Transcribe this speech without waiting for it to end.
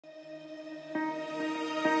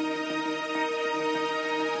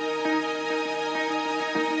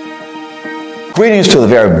Greetings to the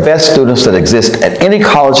very best students that exist at any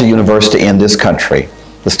college or university in this country,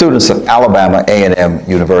 the students of Alabama A&M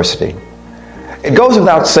University. It goes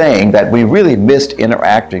without saying that we really missed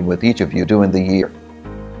interacting with each of you during the year.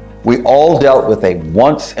 We all dealt with a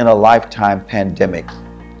once-in-a-lifetime pandemic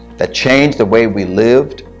that changed the way we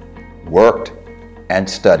lived, worked, and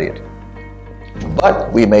studied.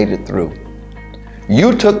 But we made it through.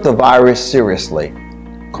 You took the virus seriously,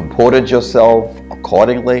 comported yourself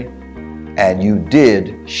accordingly, and you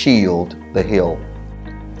did shield the hill.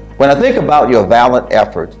 When I think about your valiant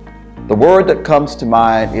effort, the word that comes to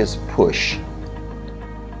mind is push.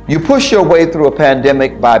 You pushed your way through a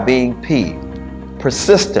pandemic by being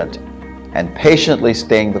persistent and patiently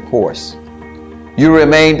staying the course. You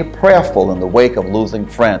remained prayerful in the wake of losing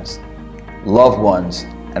friends, loved ones,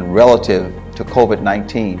 and relatives to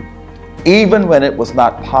COVID-19, even when it was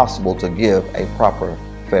not possible to give a proper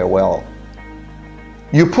farewell.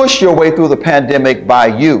 You pushed your way through the pandemic by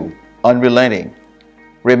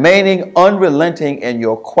remaining unrelenting in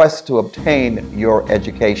your quest to obtain your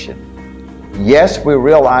education. Yes, we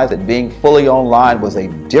realize that being fully online was a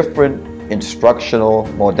different instructional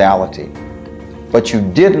modality, but you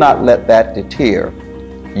did not let that deter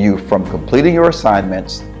you from completing your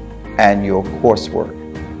assignments and your coursework.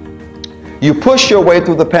 You pushed your way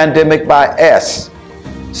through the pandemic by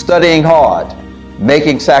studying hard,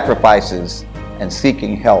 making sacrifices, and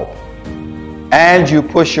seeking help. And you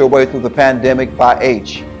push your way through the pandemic by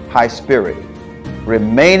high spirit,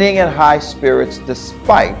 remaining in high spirits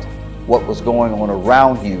despite what was going on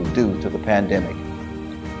around you due to the pandemic.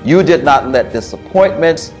 You did not let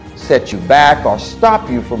disappointments set you back or stop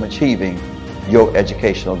you from achieving your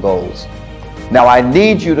educational goals. Now I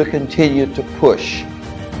need you to continue to push,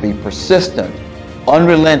 be persistent,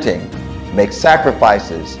 unrelenting, make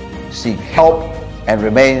sacrifices, seek help, and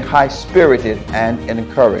remain high-spirited and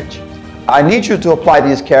encouraged. I need you to apply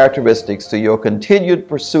these characteristics to your continued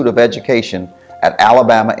pursuit of education at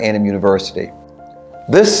Alabama A&M University.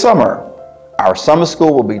 This summer, our summer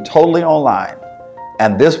school will be totally online,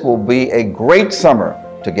 and this will be a great summer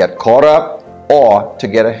to get caught up or to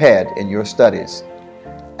get ahead in your studies.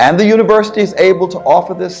 And the university is able to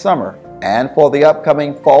offer this summer and for the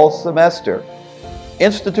upcoming fall semester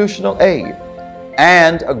institutional aid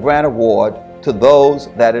and a grant award to those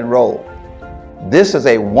that enroll. This is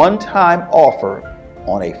a one-time offer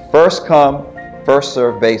on a first-come,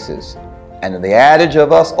 first-served basis. And in the adage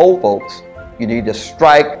of us old folks, you need to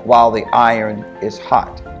strike while the iron is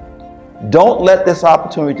hot. Don't let this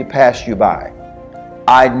opportunity pass you by.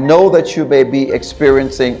 I know that you may be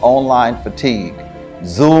experiencing online fatigue,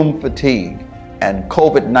 Zoom fatigue, and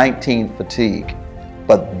COVID-19 fatigue,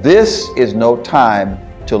 but this is no time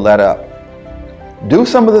to let up. Do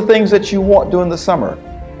some of the things that you want during the summer,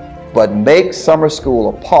 but make summer school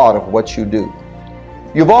a part of what you do.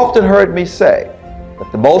 You've often heard me say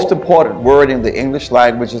that the most important word in the English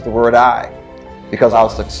language is the word I, because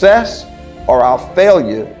our success or our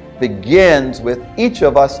failure begins with each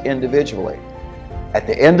of us individually. At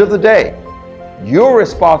the end of the day, you're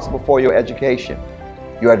responsible for your education.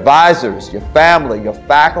 Your advisors, your family, your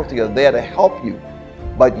faculty are there to help you,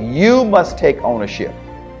 but you must take ownership.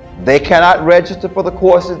 They cannot register for the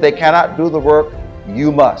courses, they cannot do the work,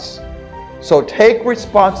 you must. So take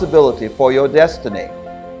responsibility for your destiny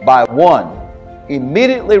by 1,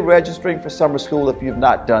 immediately registering for summer school if you've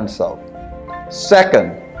not done so.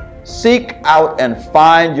 2, seek out and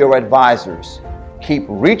find your advisors. Keep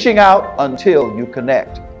reaching out until you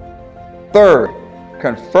connect. 3,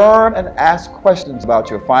 confirm and ask questions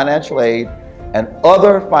about your financial aid and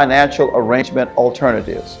other financial arrangement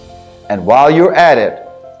alternatives. And while you're at it,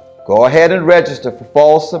 go ahead and register for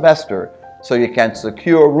fall semester so you can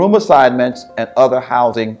secure room assignments and other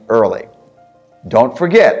housing early. Don't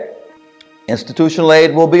forget, institutional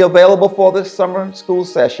aid will be available for this summer school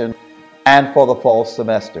session and for the fall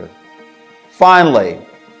semester. Finally,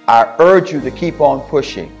 I urge you to keep on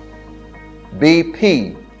pushing. Be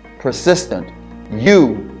persistent.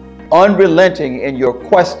 You, unrelenting in your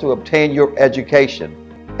quest to obtain your education.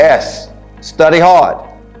 Study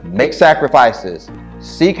hard, make sacrifices,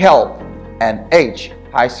 seek help, and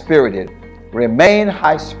high-spirited. Remain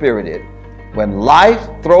high-spirited. When life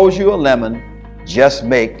throws you a lemon, just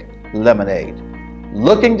make lemonade.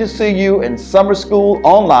 Looking to see you in summer school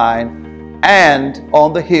online and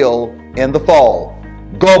on the Hill in the fall.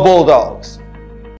 Go Bulldogs!